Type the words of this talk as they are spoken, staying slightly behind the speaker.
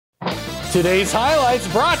Today's highlights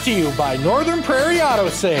brought to you by Northern Prairie Auto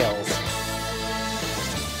Sales.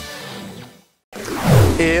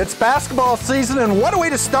 It's basketball season, and what a way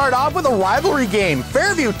to start off with a rivalry game.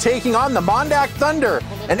 Fairview taking on the Mon Dak Thunder,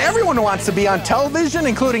 and everyone wants to be on television,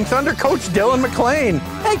 including Thunder coach Dylan McLean.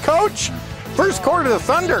 Hey coach! First quarter, the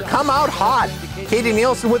Thunder come out hot. Katie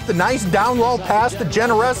Nielsen with the nice down low pass to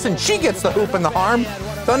Jenna Russ, and she gets the hoop in the arm.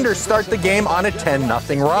 Thunder start the game on a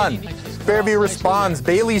 10-0 run. Fairview responds.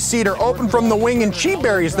 Bailey Cedar open from the wing, and she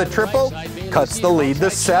buries the triple, cuts the lead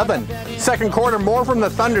to 7. Second quarter, more from the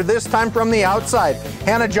Thunder, this time from the outside.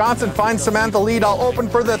 Hannah Johnson finds Samantha Liedall open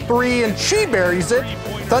for the 3, and she buries it.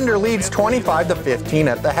 Thunder leads 25-15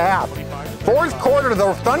 at the half. Fourth quarter,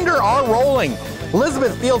 the Thunder are rolling.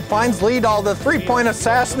 Elizabeth Field finds Liedall, the three-point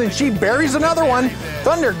assassin, and she buries another one.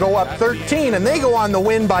 Thunder go up 13, and they go on the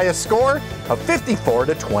win by a score of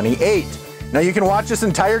 54-28. Now you can watch this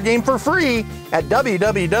entire game for free at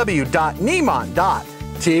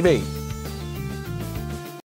www.Nemont.TV.